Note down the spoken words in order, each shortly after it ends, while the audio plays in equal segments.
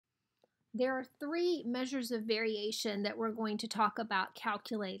There are three measures of variation that we're going to talk about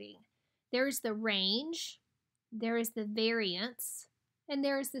calculating. There is the range, there is the variance, and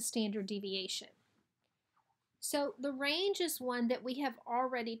there is the standard deviation. So the range is one that we have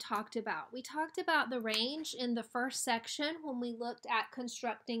already talked about. We talked about the range in the first section when we looked at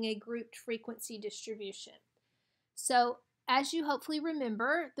constructing a grouped frequency distribution. So as you hopefully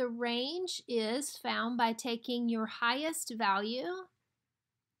remember, the range is found by taking your highest value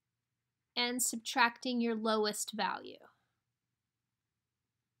and subtracting your lowest value.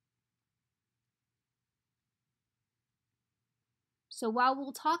 So while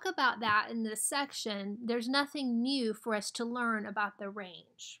we'll talk about that in this section, there's nothing new for us to learn about the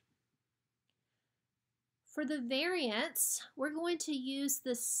range. For the variance, we're going to use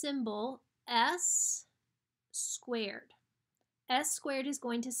the symbol S squared. S squared is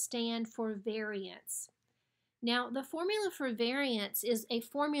going to stand for variance. Now, the formula for variance is a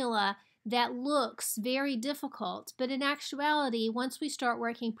formula that looks very difficult, but in actuality, once we start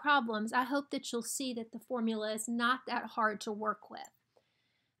working problems, I hope that you'll see that the formula is not that hard to work with.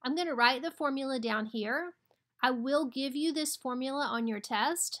 I'm going to write the formula down here. I will give you this formula on your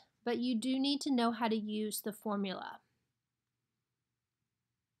test, but you do need to know how to use the formula.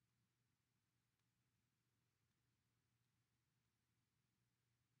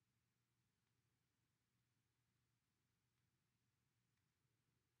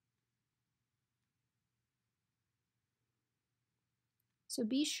 So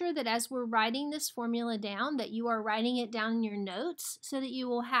be sure that as we're writing this formula down, that you are writing it down in your notes so that you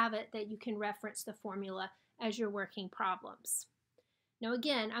will have it that you can reference the formula as you're working problems. Now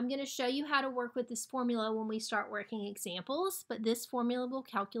again, I'm going to show you how to work with this formula when we start working examples, but this formula will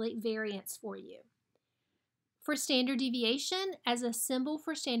calculate variance for you. For standard deviation, as a symbol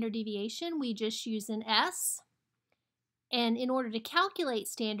for standard deviation, we just use an S. And in order to calculate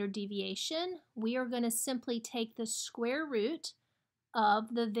standard deviation, we are going to simply take the square root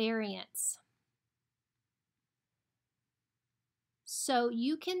of the variance. So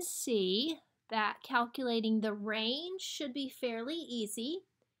you can see that calculating the range should be fairly easy.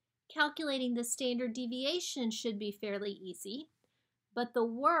 Calculating the standard deviation should be fairly easy. But the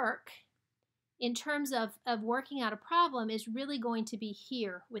work in terms of working out a problem is really going to be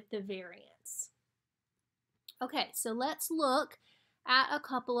here with the variance. Okay, so let's look at a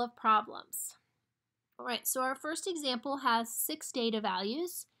couple of problems. All right, so our first example has 6 data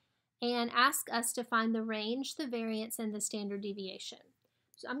values and asks us to find the range, the variance, and the standard deviation.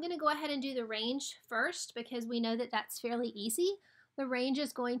 So I'm going to go ahead and do the range first because we know that that's fairly easy. The range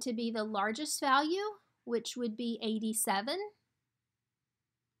is going to be the largest value, which would be 87,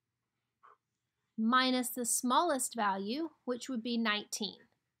 minus the smallest value, which would be 19.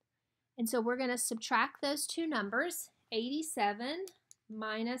 And so we're going to subtract those two numbers, 87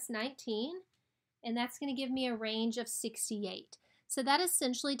 minus 19, and that's going to give me a range of 68. So that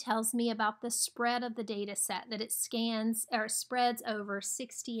essentially tells me about the spread of the data set, that it scans or spreads over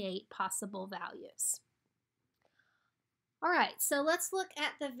 68 possible values. All right, so let's look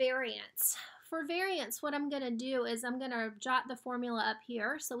at the variance. For variance, what I'm going to do is I'm going to jot the formula up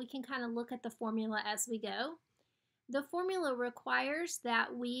here so we can kind of look at the formula as we go. The formula requires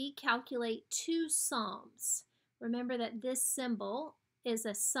that we calculate two sums. Remember that this symbol is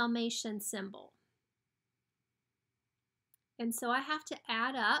a summation symbol. And so I have to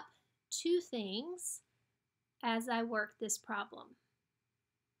add up two things as I work this problem.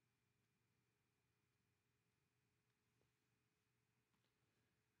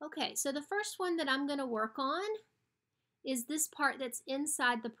 Okay, so the first one that I'm going to work on is this part that's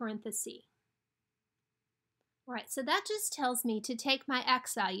inside the parenthesis. All right, so that just tells me to take my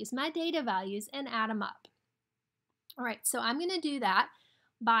x values, my data values, and add them up. All right, so I'm going to do that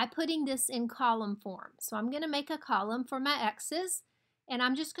by putting this in column form. So I'm going to make a column for my x's, and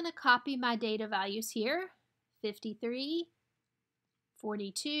I'm just going to copy my data values here, 53,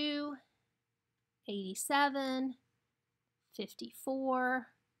 42, 87, 54,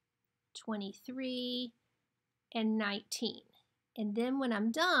 23, and 19. And then when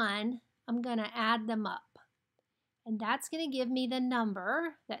I'm done, I'm going to add them up. And that's going to give me the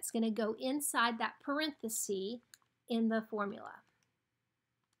number that's going to go inside that parenthesis in the formula.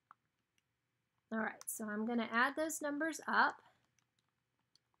 All right, so I'm going to add those numbers up,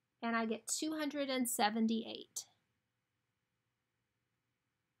 and I get 278.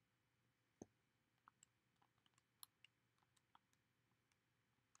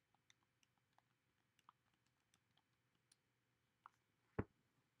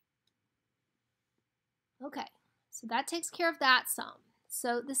 Okay, so that takes care of that sum.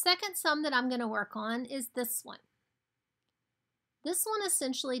 So the second sum that I'm going to work on is this one. This one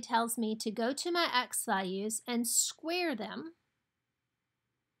essentially tells me to go to my x values and square them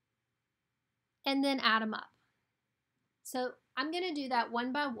and then add them up. So I'm going to do that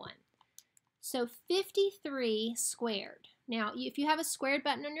one by one. So 53 squared. Now, if you have a squared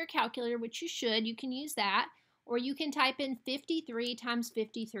button on your calculator, which you should, you can use that, or you can type in 53 times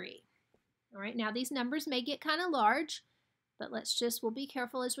 53. All right, now these numbers may get kind of large, but we'll be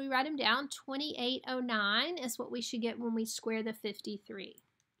careful as we write them down. 2809 is what we should get when we square the 53.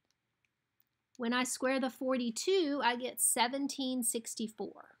 When I square the 42, I get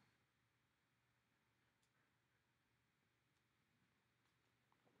 1764.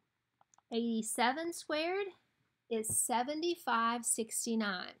 $87 squared is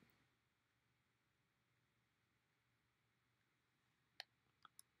 7569.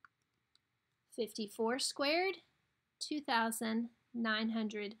 $54 squared,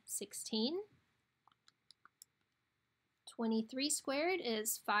 2,916. 23 squared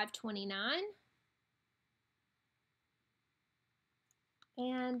is 529.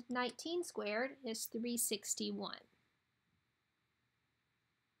 And 19 squared is 361.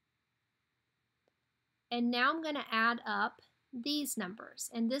 And now I'm going to add up these numbers,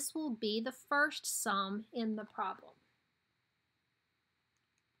 and this will be the first sum in the problem.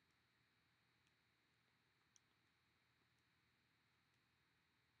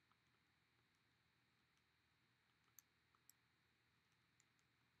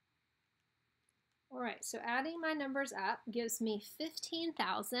 All right, so adding my numbers up gives me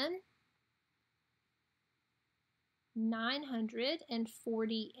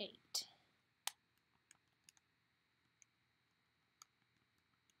 15,948.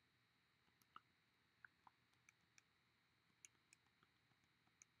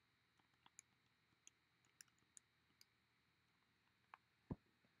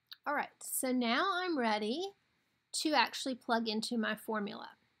 All right, so now I'm ready to actually plug into my formula.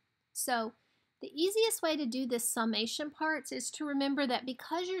 So the easiest way to do this summation parts is to remember that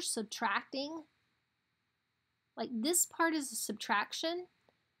because you're subtracting, like this part is a subtraction,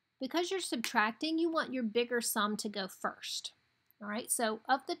 because you're subtracting, you want your bigger sum to go first. All right, so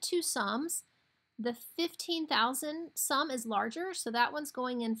of the two sums, the 15,000 sum is larger, so that one's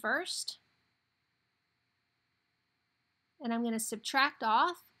going in first. And I'm going to subtract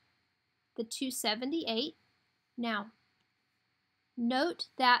off the 278. Now, note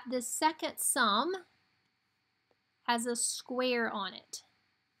that the second sum has a square on it.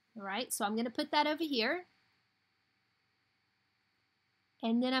 All right, so I'm going to put that over here.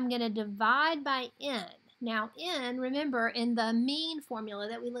 And then I'm going to divide by n. Now, n, remember, in the mean formula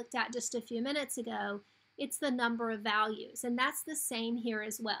that we looked at just a few minutes ago, it's the number of values. And that's the same here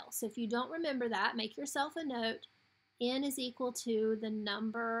as well. So if you don't remember that, make yourself a note. N is equal to the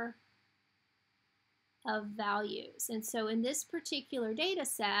number of values. And so in this particular data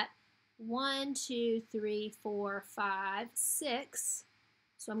set, 1, 2, 3, 4, 5, 6.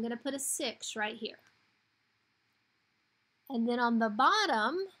 So I'm going to put a 6 right here. And then on the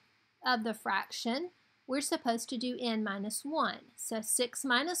bottom of the fraction, we're supposed to do n minus 1. So 6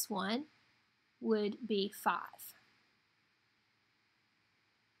 minus 1 would be 5.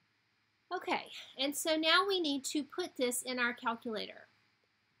 Okay, and so now we need to put this in our calculator.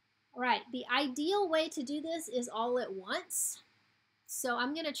 All right, the ideal way to do this is all at once. So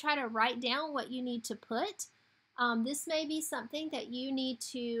I'm going to try to write down what you need to put. This may be something that you need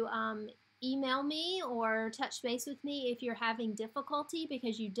to email me or touch base with me if you're having difficulty,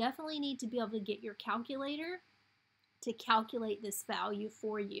 because you definitely need to be able to get your calculator to calculate this value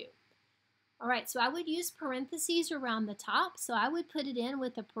for you. All right, so I would use parentheses around the top. So I would put it in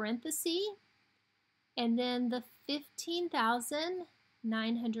with a parenthesis and then the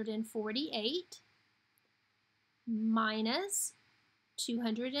 15,948 minus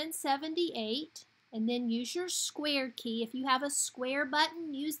 278, and then use your square key. If you have a square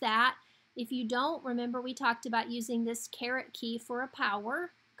button, use that. If you don't, remember we talked about using this caret key for a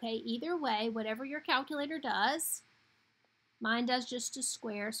power. Okay, either way, whatever your calculator does. Mine does just a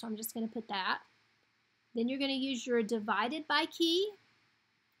square, so I'm just going to put that. Then you're going to use your divided by key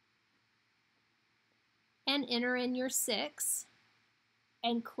and enter in your 6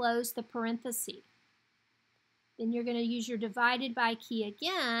 and close the parenthesis. Then you're going to use your divided by key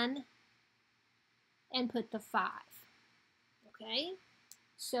again and put the 5. Okay,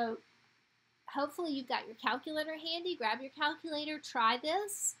 so hopefully you've got your calculator handy. Grab your calculator, try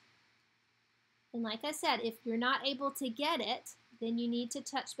this. And like I said, if you're not able to get it, then you need to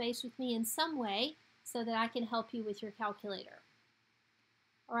touch base with me in some way so that I can help you with your calculator.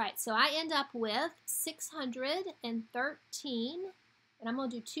 All right, so I end up with 613, and I'm going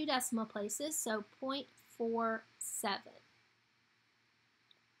to do 2 decimal places, so 0.47.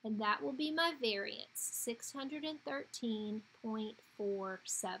 And that will be my variance,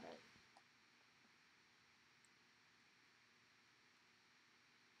 613.47.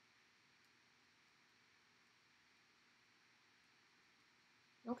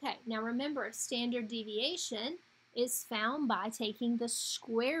 Okay, now remember, standard deviation is found by taking the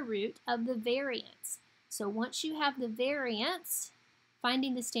square root of the variance. So once you have the variance,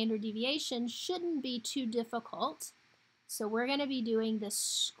 finding the standard deviation shouldn't be too difficult. So we're going to be doing the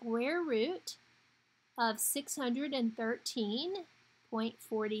square root of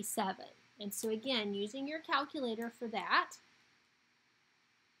 613.47. And so again, using your calculator for that,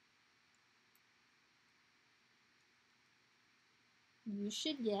 you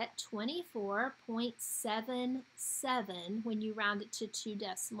should get 24.77 when you round it to 2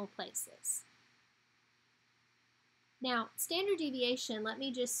 decimal places. Now, standard deviation, let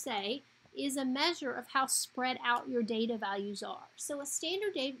me just say, is a measure of how spread out your data values are. So a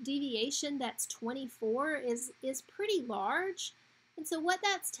standard deviation that's 24 is pretty large. And so what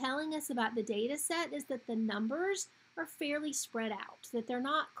that's telling us about the data set is that the numbers are fairly spread out, that they're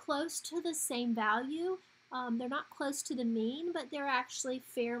not close to the same value. They're not close to the mean, but they're actually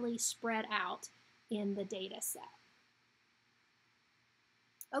fairly spread out in the data set.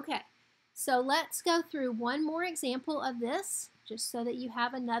 Okay, so let's go through one more example of this, just so that you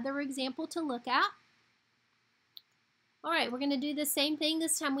have another example to look at. All right, we're going to do the same thing.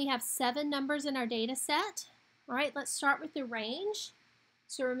 This time we have 7 numbers in our data set. All right, let's start with the range.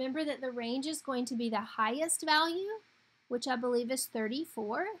 So remember that the range is going to be the highest value, which I believe is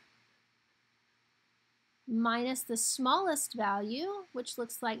 34, minus the smallest value, which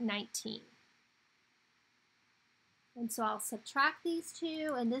looks like 19. And so I'll subtract these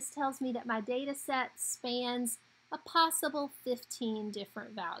two, and this tells me that my data set spans a possible 15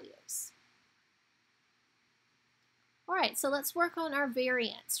 different values. All right, so let's work on our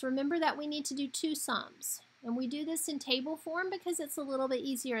variance. Remember that we need to do 2 sums, and we do this in table form because it's a little bit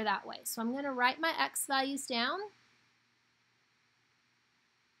easier that way. So I'm going to write my x values down.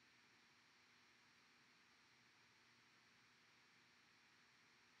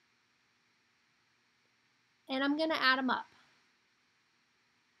 And I'm going to add them up.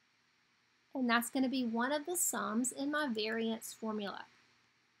 And that's going to be one of the sums in my variance formula.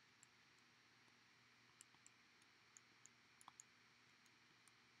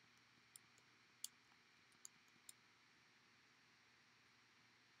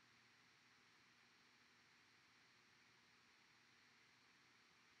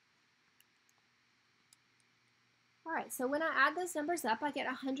 All right, so when I add those numbers up, I get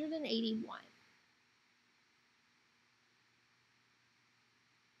 181.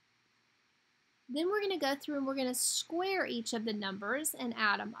 Then we're going to go through and we're going to square each of the numbers and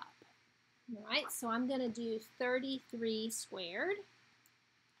add them up. All right, so I'm going to do 33 squared.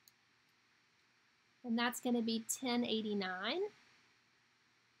 And that's going to be 1089.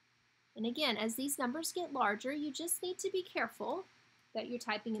 And again, as these numbers get larger, you just need to be careful that you're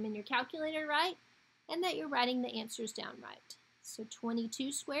typing them in your calculator right and that you're writing the answers down right. So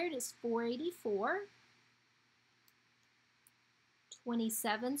 22 squared is 484.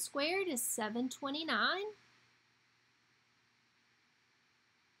 27 squared is 729.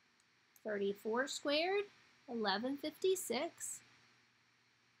 34 squared, 1156.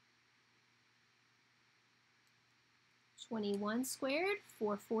 21 squared,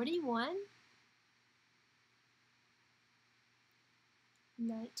 441.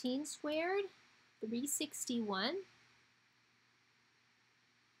 19 squared, 361.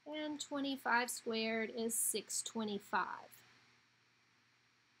 And 25 squared is 625.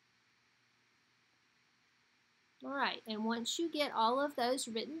 All right, and once you get all of those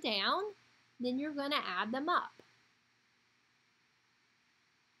written down, then you're going to add them up.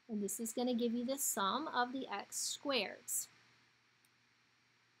 And this is going to give you the sum of the x squareds.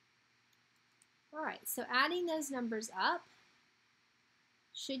 All right, so adding those numbers up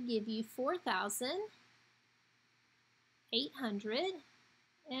should give you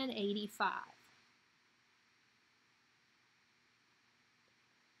 4,885.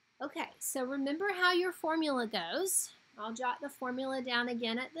 Okay, so remember how your formula goes. I'll jot the formula down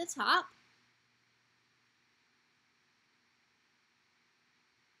again at the top.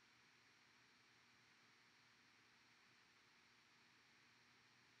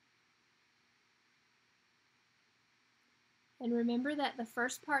 And remember that the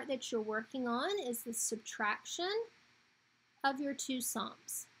first part that you're working on is the subtraction of your 2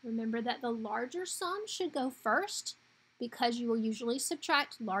 sums. Remember that the larger sum should go first because you will usually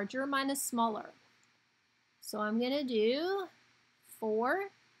subtract larger minus smaller. So I'm going to do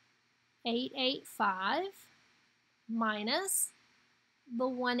 4,885 minus the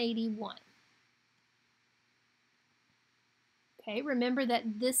 181. Okay, remember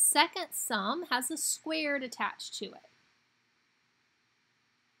that this second sum has a squared attached to it.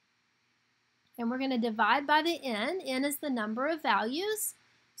 And we're going to divide by the n. N is the number of values.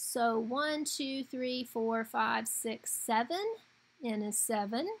 So 1, 2, 3, 4, 5, 6, 7. N is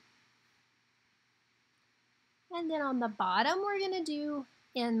 7. And then on the bottom, we're going to do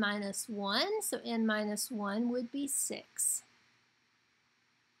n minus 1. So n minus 1 would be 6.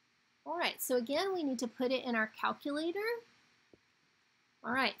 All right, so again, we need to put it in our calculator.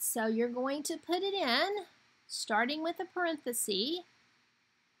 All right, so you're going to put it in, starting with a parenthesis,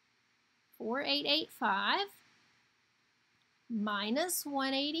 4885 minus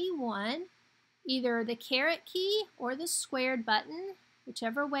 181, either the caret key or the squared button,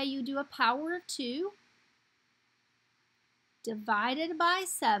 whichever way you do a power of 2, divided by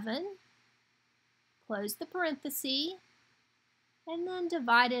 7, close the parenthesis, and then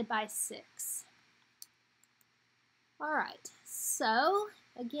divided by 6. All right, so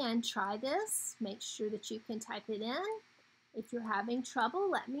again, try this. Make sure that you can type it in. If you're having trouble,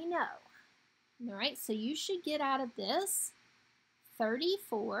 let me know. All right, so you should get out of this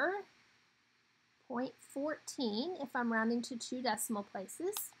 34.14 if I'm rounding to 2 decimal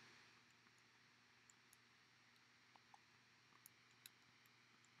places.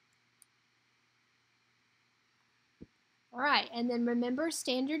 All right, and then remember,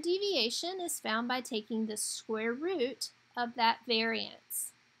 standard deviation is found by taking the square root of that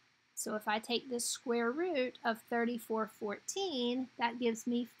variance. So if I take the square root of 34.14, that gives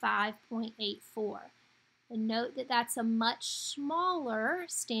me 5.84. And note that that's a much smaller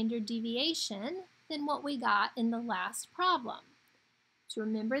standard deviation than what we got in the last problem. So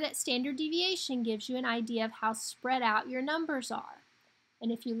remember that standard deviation gives you an idea of how spread out your numbers are.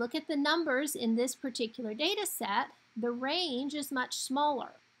 And if you look at the numbers in this particular data set, the range is much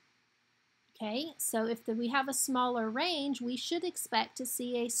smaller. Okay, so if we have a smaller range, we should expect to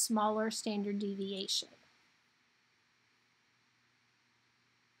see a smaller standard deviation.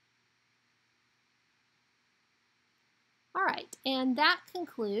 All right, and that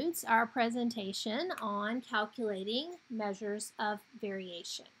concludes our presentation on calculating measures of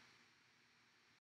variation.